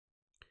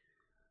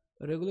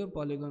A regular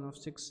polygon of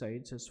 6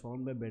 sides is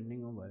formed by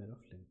bending a wire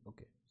of length.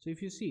 Okay, so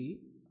if you see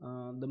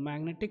the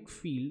magnetic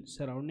field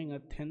surrounding a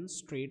thin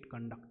straight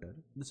conductor,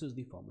 this is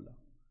the formula.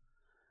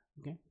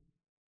 Okay,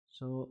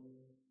 so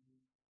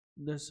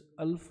this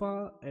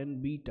alpha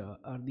and beta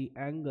are the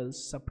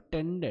angles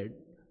subtended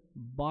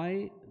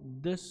by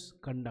this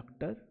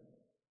conductor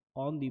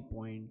on the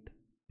point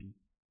P.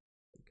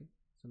 Okay,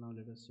 so now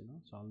let us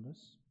solve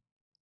this.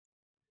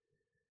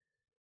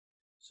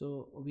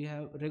 So we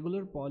have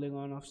regular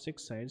polygon of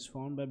 6 sides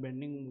formed by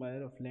bending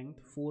wire of length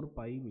 4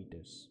 pi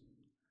meters.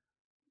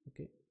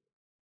 Okay,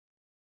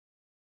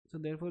 so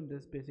therefore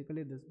this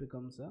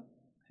becomes a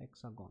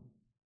hexagon,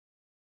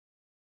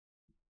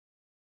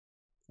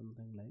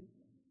 something like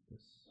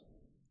this,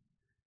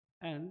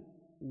 and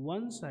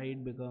one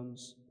side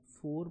becomes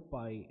 4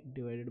 pi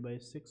divided by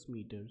 6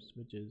 meters,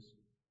 which is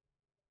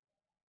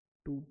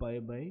 2 pi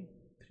by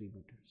 3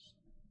 meters.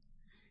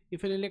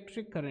 If an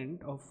electric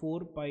current of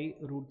 4 pi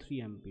root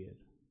 3 ampere,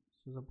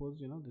 so suppose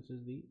this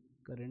is the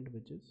current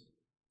which is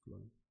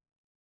flowing.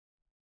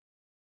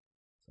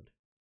 Sorry.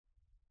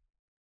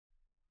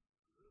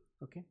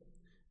 Okay,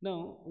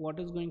 now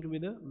what is going to be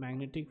the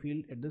magnetic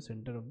field at the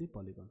center of the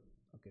polygon?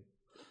 Okay,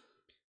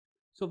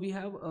 so we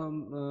have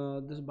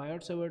this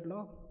Biot-Savart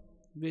law,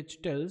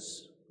 which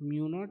tells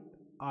mu naught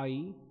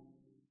I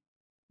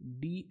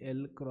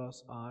dl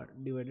cross r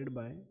divided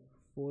by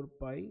 4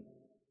 pi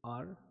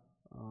r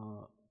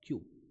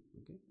cube.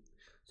 Okay,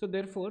 so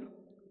therefore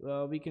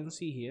we can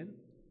see here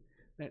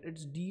that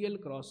it's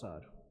dl cross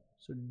r,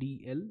 so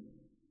dl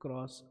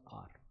cross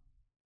r,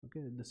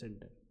 okay, at the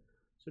center.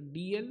 So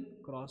dl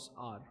cross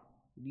r,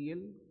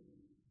 dl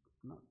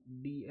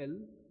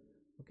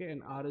okay,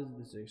 and r is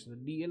this direction, so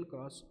dl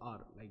cross r,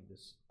 like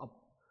this, up.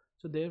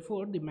 So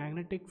therefore the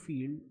magnetic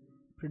field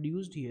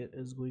produced here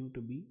is going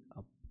to be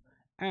up,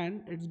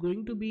 and it's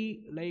going to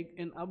be like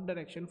in up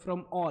direction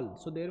from all,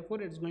 so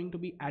therefore it's going to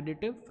be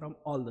additive from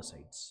all the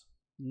sides.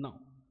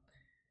 Now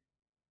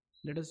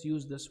let us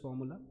use this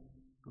formula.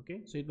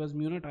 Okay, so it was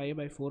mu naught I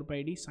by 4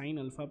 pi d sine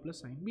alpha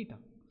plus sine beta.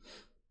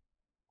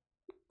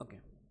 Okay,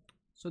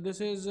 so this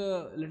is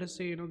let us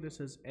say this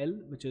is L,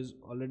 which is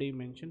already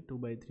mentioned, 2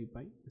 by 3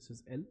 pi, this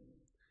is L.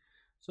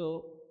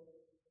 So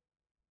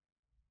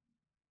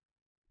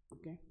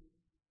okay,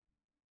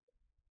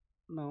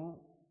 now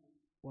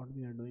what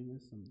we are doing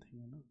is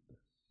something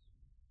this.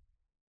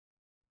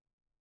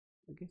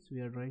 Okay, so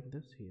we are drawing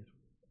this here.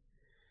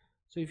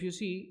 So if you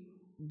see,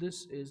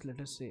 this is,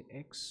 let us say,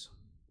 x,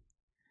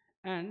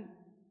 and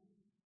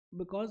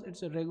because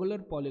it's a regular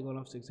polygon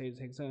of 6 sides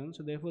hexagon,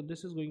 so therefore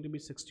this is going to be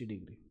 60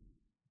 degree.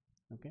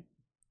 Okay,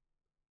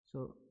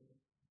 so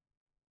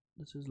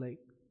this is like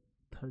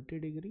 30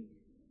 degree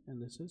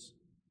and this is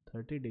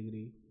 30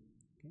 degree.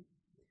 Okay,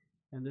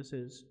 and this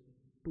is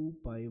 2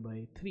 pi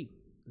by 3,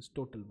 this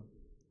total one.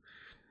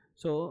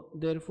 So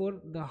therefore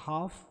the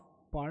half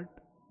part,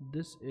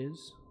 this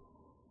is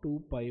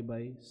 2 pi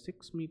by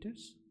 6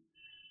 meters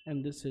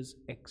and this is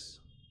x.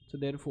 So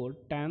therefore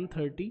tan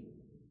 30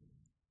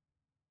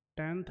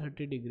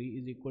 degree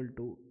is equal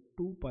to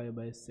 2 pi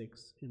by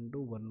 6 into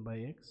 1 by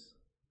x.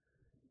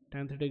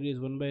 Tan 30 degree is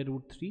 1 by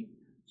root 3,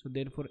 so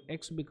therefore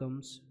x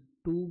becomes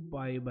 2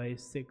 pi by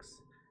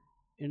 6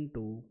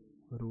 into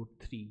root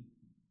 3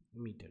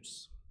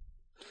 meters.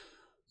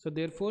 So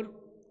therefore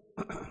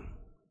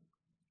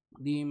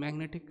the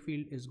magnetic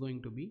field is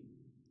going to be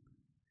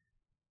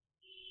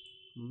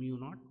mu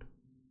naught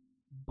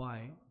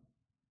by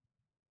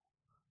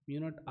mu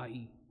naught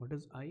I. What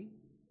is I?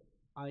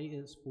 I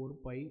is 4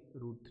 pi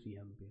root 3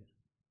 ampere.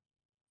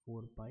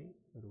 4 pi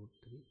root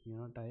 3 mu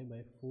naught I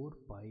by 4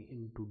 pi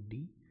into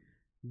d.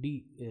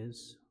 D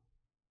is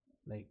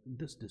like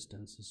this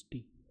distance is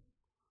t.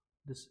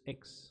 This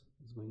x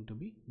is going to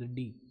be the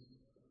d.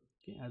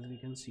 Okay, as we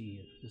can see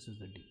here, this is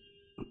the d.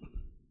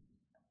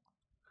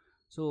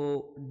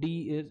 So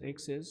d is,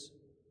 x is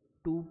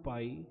 2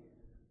 pi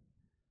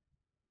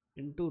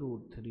into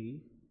root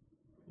 3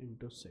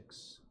 into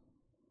 6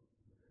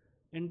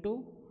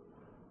 into,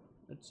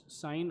 it's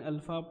sine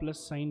alpha plus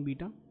sine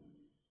beta.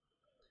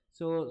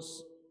 So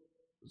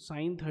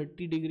sine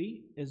 30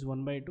 degree is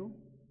 1 by 2,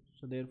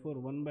 so therefore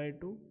 1 by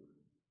 2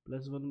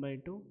 plus 1 by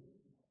 2,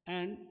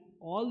 and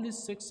all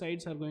these 6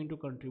 sides are going to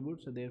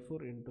contribute, so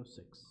therefore into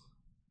 6.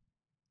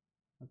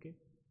 Okay,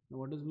 now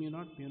what is mu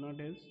naught? Mu naught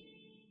is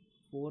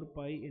 4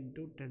 pi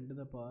into 10 to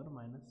the power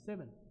minus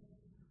 7.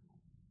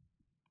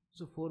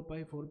 So 4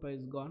 pi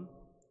is gone,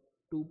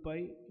 2 pi,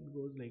 it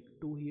goes like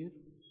 2 here,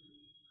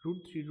 root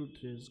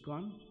 3 is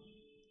gone,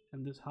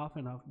 and this half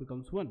and half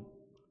becomes 1.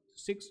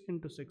 6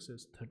 into 6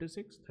 is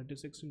 36,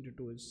 36 into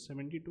 2 is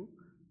 72,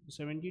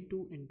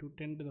 72 into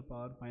 10 to the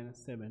power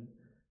minus 7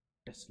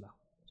 Tesla.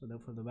 So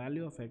therefore the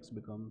value of x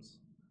becomes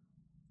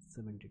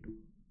 72.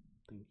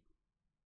 Thank you.